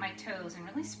activate my toes and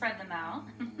really spread them out.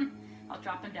 I'll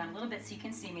drop them down a little bit so you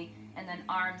can see me, and then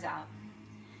arms out.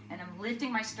 And I'm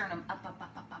lifting my sternum up, up,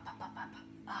 up, up, up, up, up, up,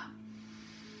 up.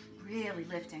 Really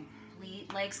lifting.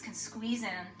 Legs can squeeze in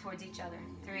towards each other.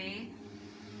 3.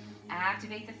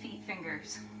 Activate the feet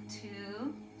fingers.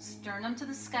 2. Sternum to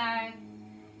the sky.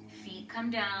 Feet come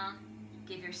down,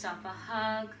 give yourself a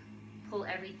hug, pull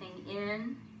everything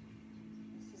in.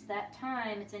 This is that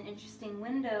time. It's an interesting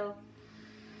window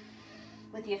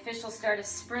with the official start of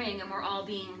spring, and we're all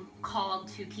being called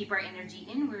to keep our energy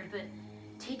inward, but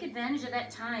take advantage of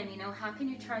that time. You know, how can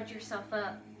you charge yourself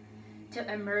up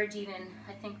to emerge even?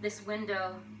 I think this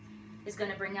window is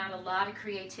going to bring out a lot of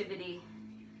creativity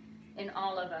in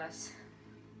all of us.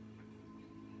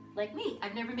 Like me,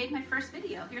 I've never made my first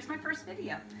video. Here's my first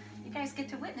video. You guys get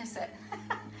to witness it.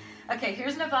 Okay,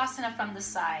 here's Navasana from the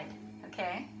side,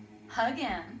 okay? Hug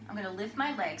in. I'm going to lift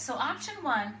my legs. So option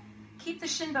one, keep the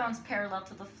shin bones parallel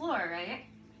to the floor, right?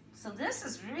 So this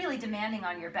is really demanding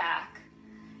on your back.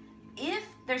 If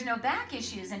there's no back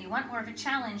issues and you want more of a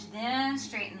challenge, then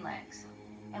straighten legs.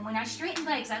 And when I straighten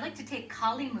legs, I like to take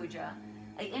Kali Mudra.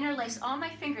 I interlace all my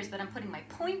fingers, but I'm putting my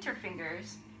pointer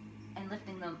fingers and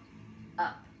lifting them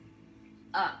up,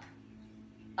 up,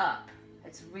 up.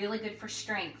 It's really good for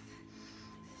strength.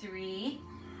 3,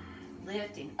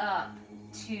 lifting up,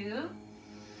 2,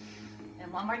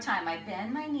 and one more time. I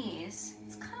bend my knees.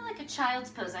 It's kind of like a child's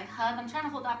pose. I hug. I'm trying to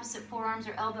hold opposite forearms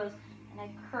or elbows, and I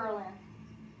curl in.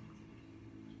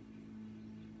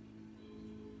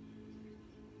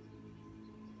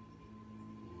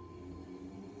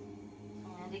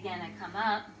 And again, I come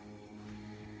up.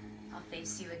 I'll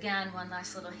face you again. One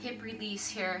last little hip release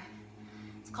here.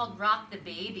 It's called Rock the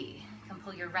Baby. You can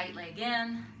pull your right leg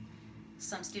in.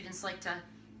 Some students like to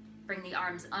bring the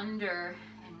arms under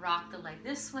and rock the leg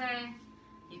this way.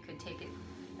 You could take it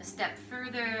a step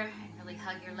further and really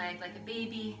hug your leg like a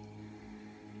baby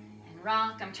and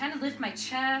rock. I'm trying to lift my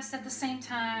chest at the same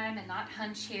time and not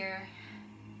hunch here.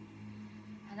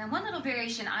 And then one little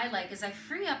variation I like is I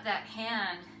free up that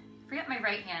hand, free up my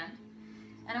right hand,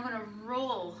 and I'm going to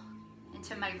roll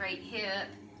into my right hip,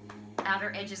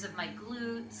 outer edges of my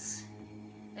glutes.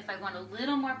 If I want a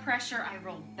little more pressure, I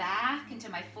roll back into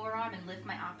my forearm and lift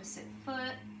my opposite foot,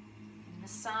 and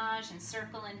massage and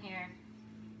circle in here.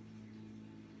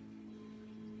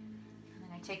 And then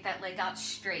I take that leg out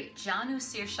straight, Janu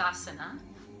Sirshasana.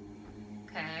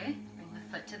 Okay, bring the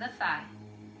foot to the thigh.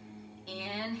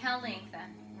 Inhale,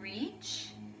 lengthen,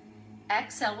 reach.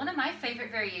 Exhale, one of my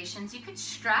favorite variations, you could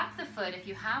strap the foot if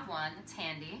you have one, it's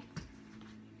handy.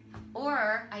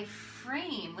 Or I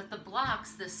frame with the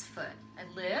blocks this foot. I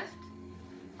lift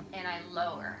and I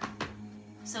lower.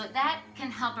 So that can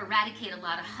help eradicate a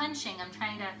lot of hunching. I'm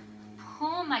trying to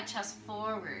pull my chest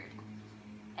forward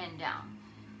and down.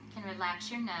 You can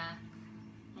relax your neck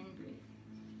and breathe.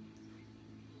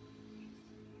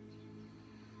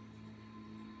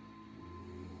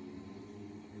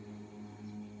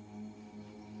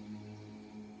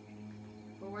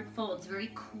 Forward folds,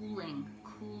 very cooling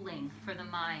for the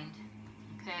mind,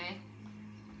 okay?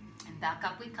 And back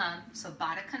up we come. So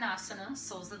Baddha Konasana,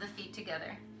 soles of the feet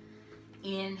together.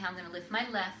 Inhale, I'm gonna lift my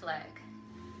left leg.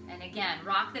 And again,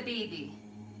 rock the baby.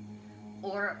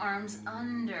 Or arms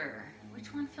under.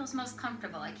 Which one feels most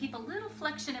comfortable? I keep a little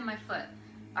flexion in my foot.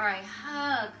 All right,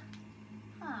 hug.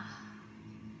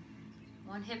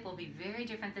 One hip will be very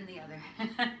different than the other.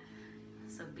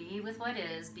 So be with what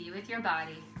is, be with your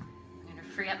body. I'm gonna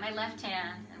free up my left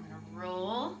hand. I'm gonna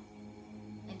roll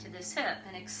into this hip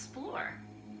and explore.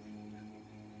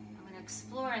 I'm gonna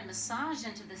explore and massage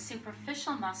into the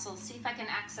superficial muscles, see if I can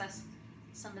access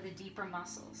some of the deeper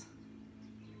muscles.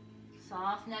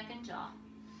 Soft neck and jaw.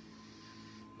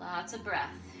 Lots of breath.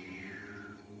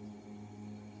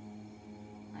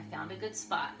 I found a good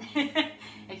spot.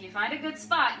 If you find a good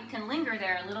spot, you can linger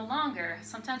there a little longer.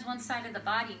 Sometimes one side of the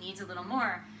body needs a little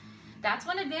more. That's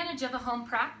one advantage of a home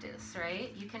practice,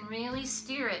 right? You can really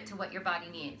steer it to what your body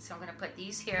needs. So I'm gonna put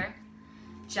these here.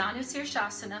 Janu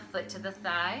Sirshasana, foot to the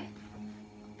thigh.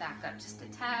 Back up just a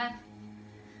tad.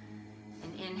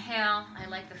 And inhale, I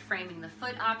like the framing the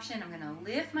foot option. I'm gonna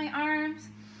lift my arms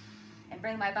and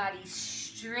bring my body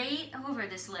straight over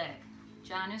this leg.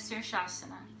 Janu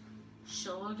Sirshasana.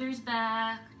 Shoulders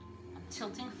back. I'm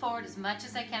tilting forward as much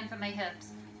as I can from my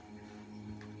hips.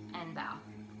 And bow.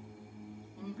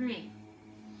 And breathe.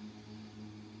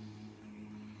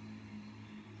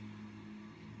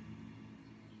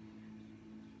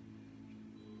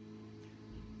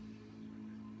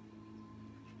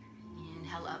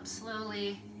 Inhale up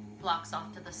slowly, blocks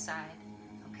off to the side.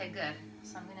 Okay, good.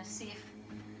 So I'm gonna see if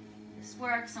this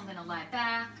works. I'm gonna lie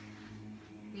back,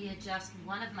 readjust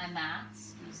one of my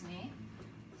mats, excuse me.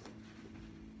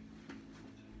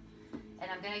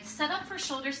 And I'm gonna set up for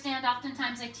shoulder stand.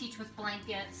 Oftentimes I teach with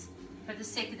blankets. For the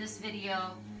sake of this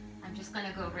video, I'm just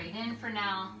gonna go right in for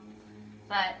now.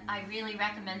 But I really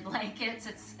recommend blankets.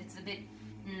 It's a bit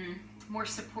more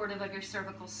supportive of your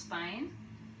cervical spine.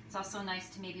 It's also nice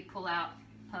to maybe pull out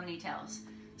ponytails.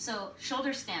 So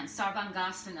shoulder stand,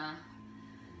 Sarvangasana,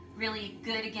 really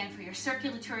good again for your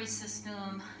circulatory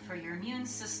system, for your immune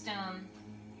system,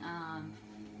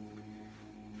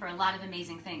 for a lot of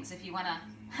amazing things. If you want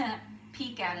to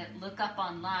peek at it, look up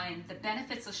online the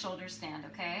benefits of shoulder stand,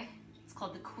 okay? It's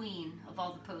called the queen of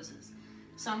all the poses.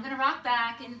 So I'm gonna rock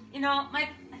back, and you know, I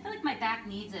feel like my back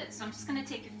needs it, so I'm just gonna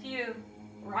take a few,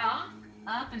 rock,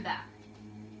 up and back.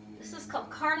 This is called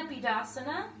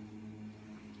Karnapidasana.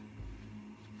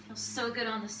 Feels so good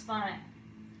on the spine.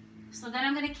 So then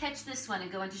I'm gonna catch this one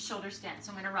and go into shoulder stand.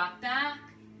 So I'm gonna rock back,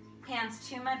 hands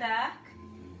to my back.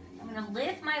 I'm gonna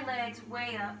lift my legs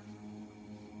way up,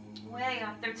 way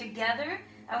up. They're together.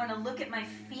 I wanna look at my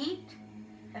feet.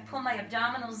 I pull my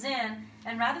abdominals in,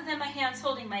 and rather than my hands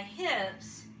holding my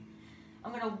hips,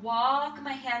 I'm gonna walk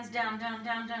my hands down, down,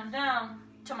 down, down, down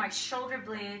to my shoulder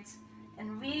blades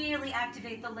and really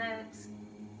activate the legs.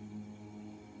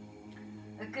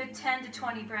 A good 10 to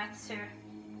 20 breaths here.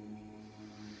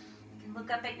 You can look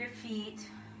up at your feet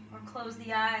or close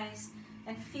the eyes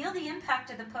and feel the impact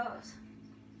of the pose.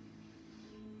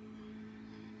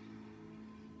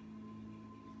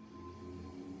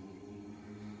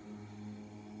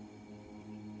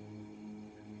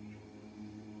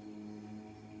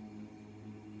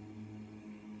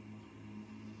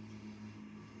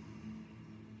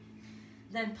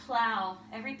 Then plow.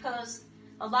 Every pose,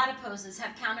 a lot of poses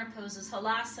have counter poses.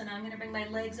 Halasana, I'm going to bring my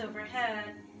legs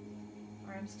overhead,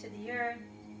 arms to the earth.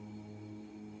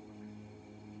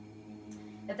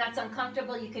 If that's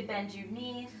uncomfortable, you could bend your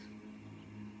knees.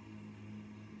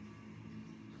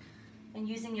 And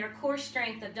using your core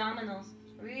strength, abdominals,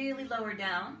 really lower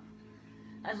down.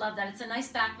 I love that. It's a nice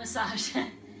back massage.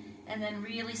 And then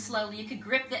really slowly, you could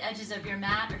grip the edges of your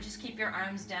mat or just keep your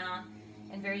arms down.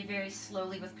 And very, very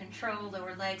slowly with control,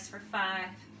 lower legs for 5,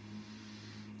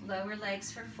 lower legs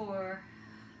for 4,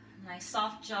 nice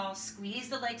soft jaw, squeeze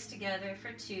the legs together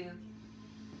for 2. You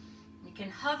can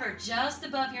hover just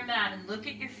above your mat and look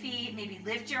at your feet, maybe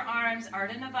lift your arms,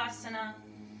 Ardha Navasana,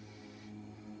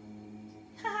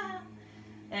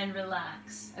 and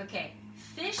relax. Okay,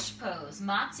 fish pose,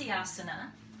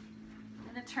 Matsyasana.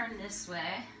 I'm gonna turn this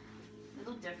way, a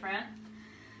little different.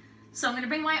 So I'm going to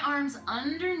bring my arms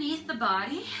underneath the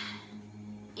body.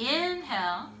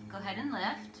 Inhale, go ahead and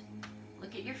lift.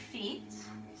 Look at your feet,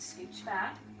 scooch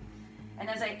back. And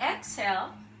as I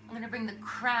exhale, I'm going to bring the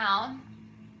crown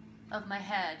of my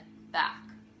head back.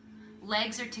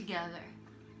 Legs are together.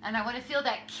 And I want to feel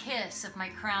that kiss of my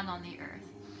crown on the earth.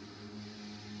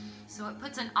 So it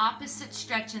puts an opposite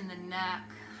stretch in the neck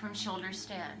from shoulder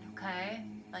stand, okay?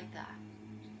 Like that.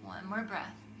 One more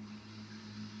breath.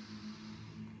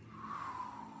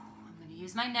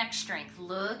 Use my neck strength.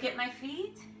 Look at my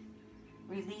feet.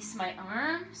 Release my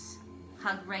arms.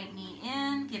 Hug right knee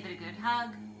in. Give it a good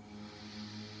hug.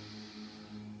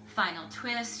 Final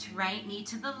twist. Right knee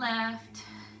to the left.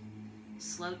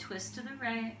 Slow twist to the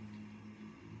right.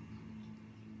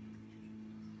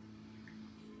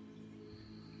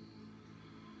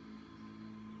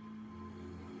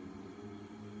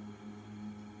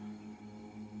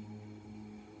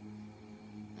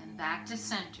 Back to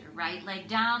center. Right leg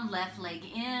down, left leg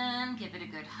in. Give it a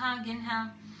good hug. Inhale.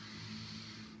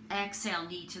 Exhale,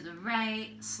 knee to the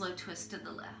right. Slow twist to the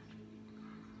left.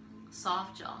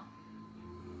 Soft jaw.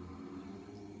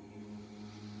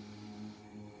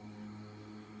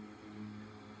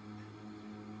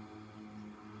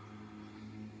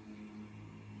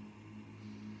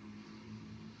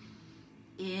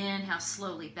 Inhale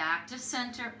slowly back to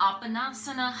center.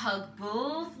 Apanasana, hug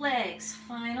both legs.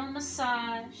 Final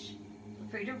massage. Feel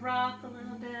free to rock a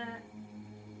little bit.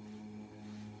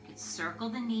 You could circle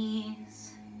the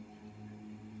knees.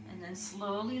 And then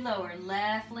slowly lower.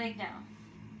 Left leg down.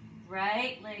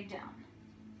 Right leg down.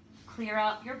 Clear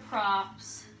out your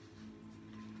props.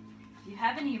 If you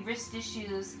have any wrist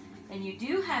issues and you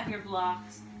do have your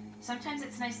blocks, sometimes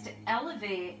it's nice to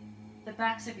elevate the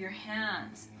backs of your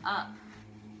hands up.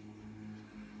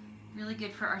 Really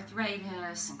good for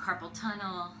arthritis and carpal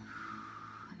tunnel.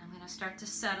 And I'm going to start to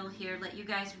settle here. Let you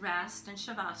guys rest in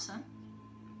Shavasana.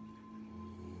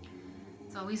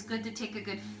 It's always good to take a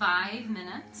good 5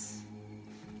 minutes.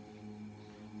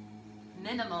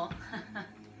 Minimal.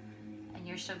 in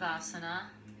your Shavasana.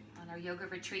 On our yoga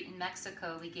retreat in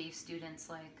Mexico, we gave students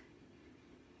like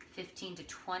 15 to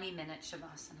 20 minute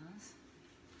Shavasanas.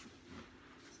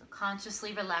 So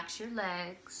consciously relax your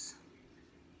legs.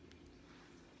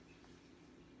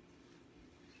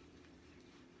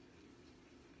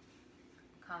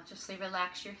 Consciously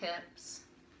relax your hips.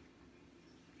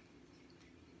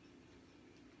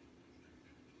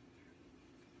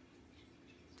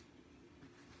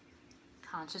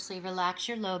 Consciously relax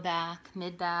your low back,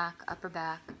 mid back, upper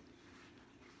back.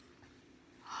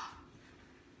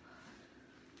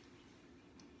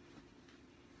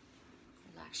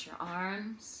 Relax your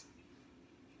arms.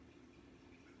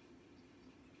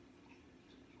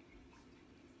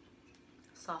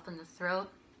 Soften the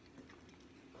throat.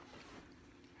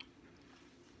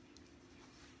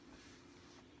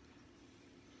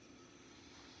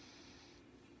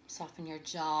 Soften your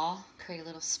jaw, create a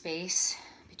little space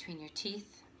between your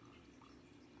teeth.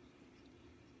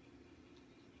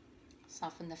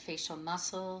 Soften the facial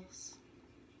muscles.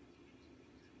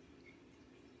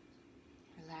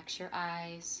 Relax your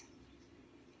eyes.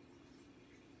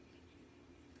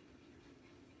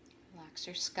 Relax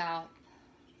your scalp.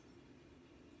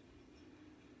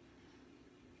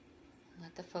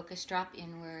 Let the focus drop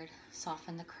inward.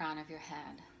 Soften the crown of your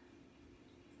head.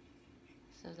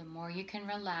 So the more you can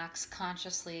relax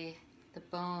consciously the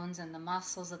bones and the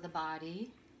muscles of the body,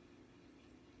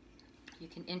 you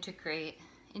can integrate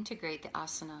the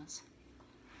asanas.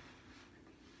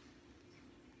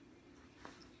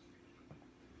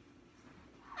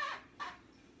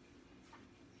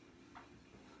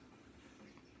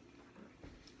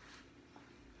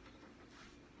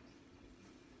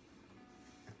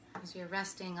 As you're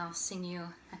resting, I'll sing you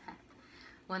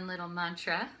one little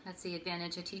mantra. That's the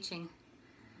advantage of teaching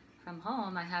from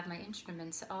home. I have my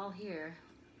instruments all here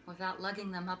without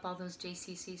lugging them up all those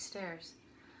JCC stairs.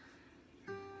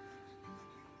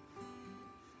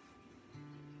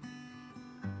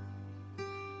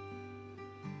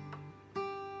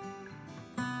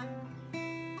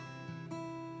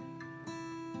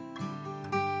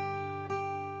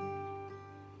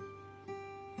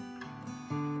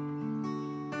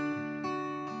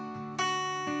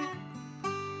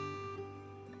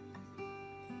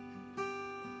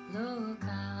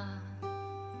 Loka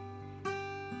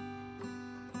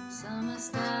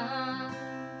samasta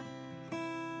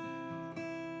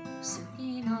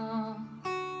sukino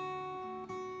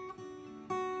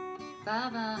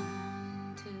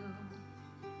bhavantu.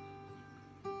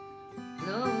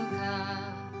 Loka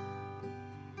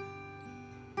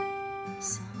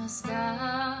samasta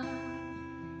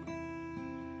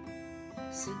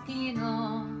sukino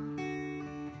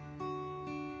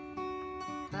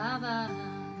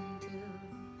bhavantu.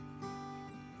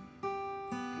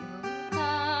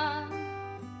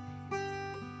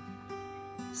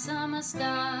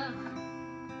 Samasta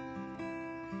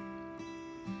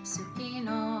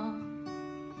Sukino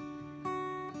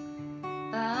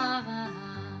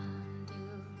Bhavantu.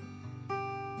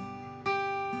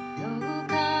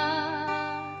 Loka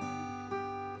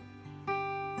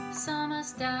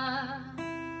Samasta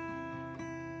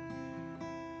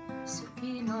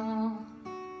Sukino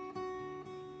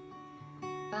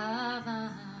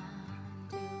Bhavantu.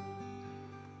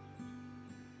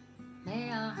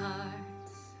 May our hearts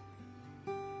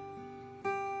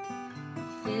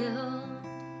filled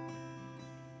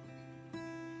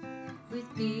with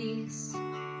peace,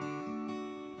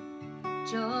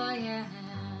 joy and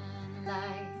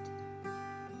light.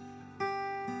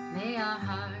 May our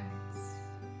hearts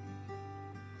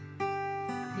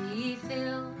be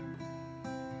filled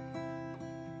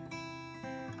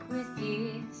with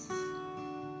peace,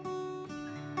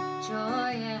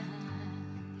 joy and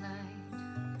light.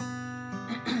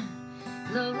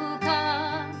 Loka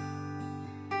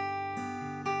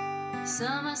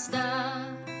Samasta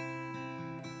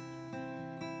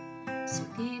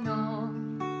Sukino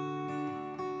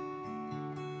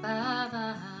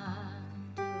Bhavantu.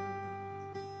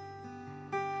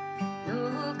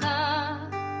 Loka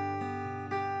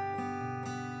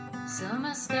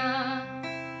Samasta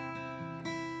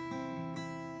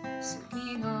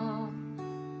Sukino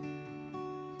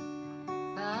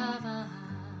Bhavantu.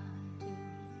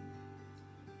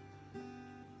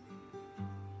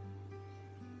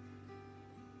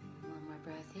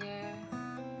 Breath here.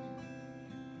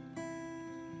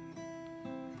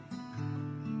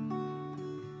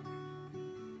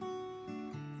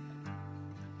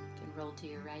 You can roll to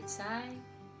your right side.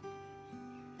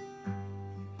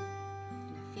 In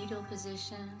a fetal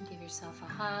position, give yourself a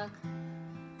hug.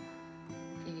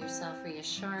 Give yourself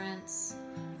reassurance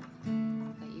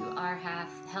that you are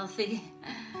healthy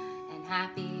and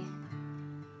happy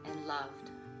and loved.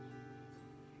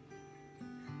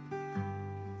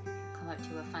 Up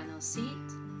to a final seat.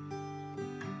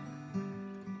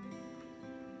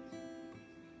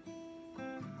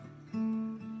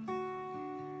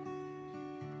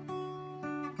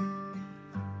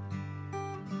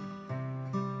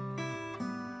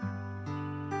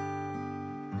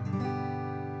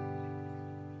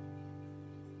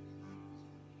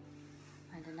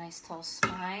 Find a nice tall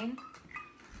spine.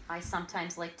 I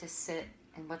sometimes like to sit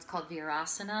in what's called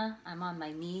Virasana. I'm on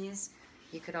my knees.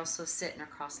 You could also sit in a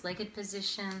cross-legged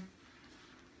position,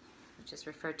 which is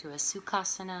referred to as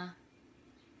Sukhasana.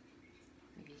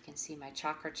 Maybe you can see my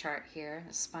chakra chart here.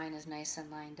 The spine is nice and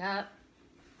lined up.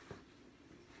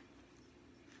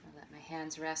 I'll let my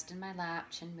hands rest in my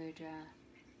lap, Chin Mudra.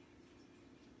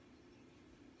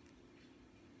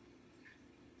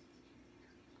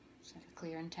 Set a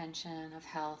clear intention of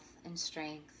health and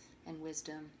strength and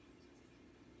wisdom.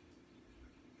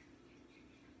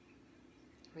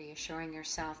 Reassuring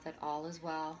yourself that all is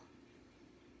well.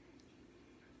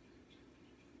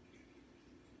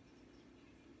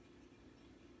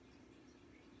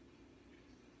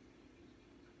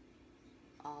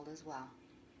 All is well.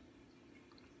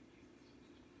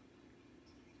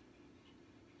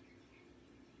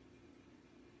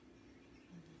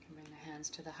 You can bring the hands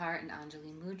to the heart in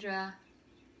Anjali Mudra.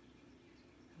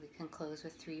 We can close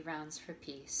with 3 rounds for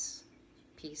peace.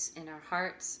 Peace in our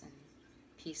hearts and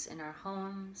peace in our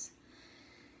homes.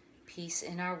 Peace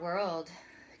in our world.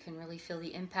 We can really feel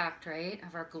the impact, right,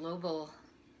 of our global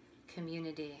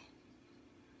community.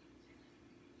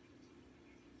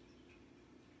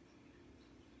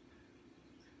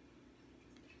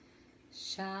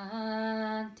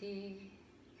 Shanti,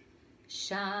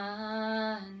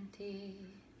 Shanti,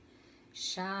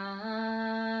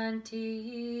 Shanti.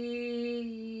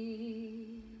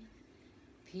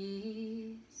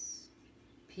 Peace,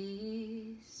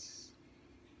 peace,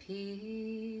 peace.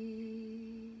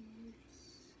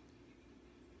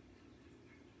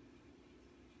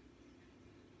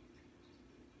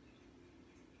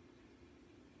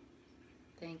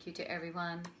 Thank you to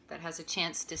everyone that has a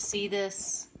chance to see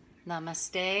this.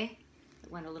 Namaste. It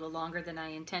went a little longer than I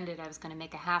intended. I was going to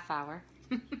make a half hour.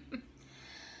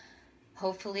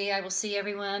 Hopefully I will see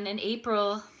everyone in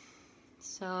April.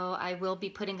 So I will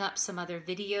be putting up some other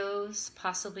videos,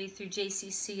 possibly through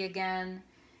JCC again,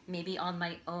 maybe on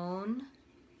my own.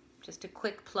 Just a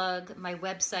quick plug, my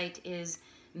website is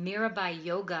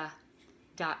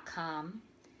mirabaiyoga.com.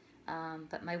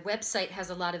 But my website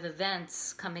has a lot of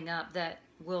events coming up that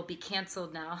will be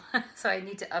canceled now, so I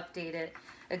need to update it.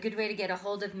 A good way to get a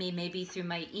hold of me maybe through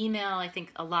my email. I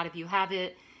think a lot of you have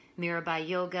it,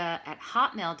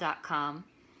 mirabaiyoga@hotmail.com.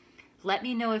 Let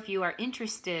me know if you are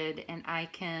interested, and I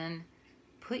can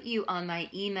put you on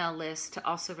my email list to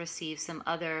also receive some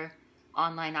other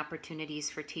online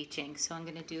opportunities for teaching. So I'm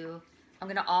going to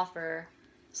offer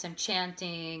some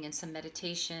chanting and some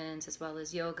meditations as well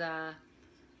as yoga.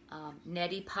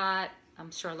 Neti pot, I'm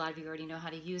sure a lot of you already know how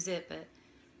to use it, but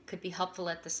could be helpful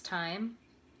at this time.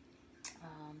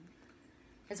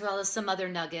 As well as some other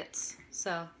nuggets.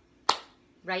 So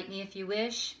write me if you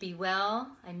wish. Be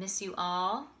well. I miss you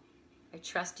all. I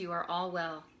trust you are all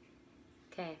well.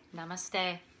 Okay,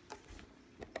 namaste.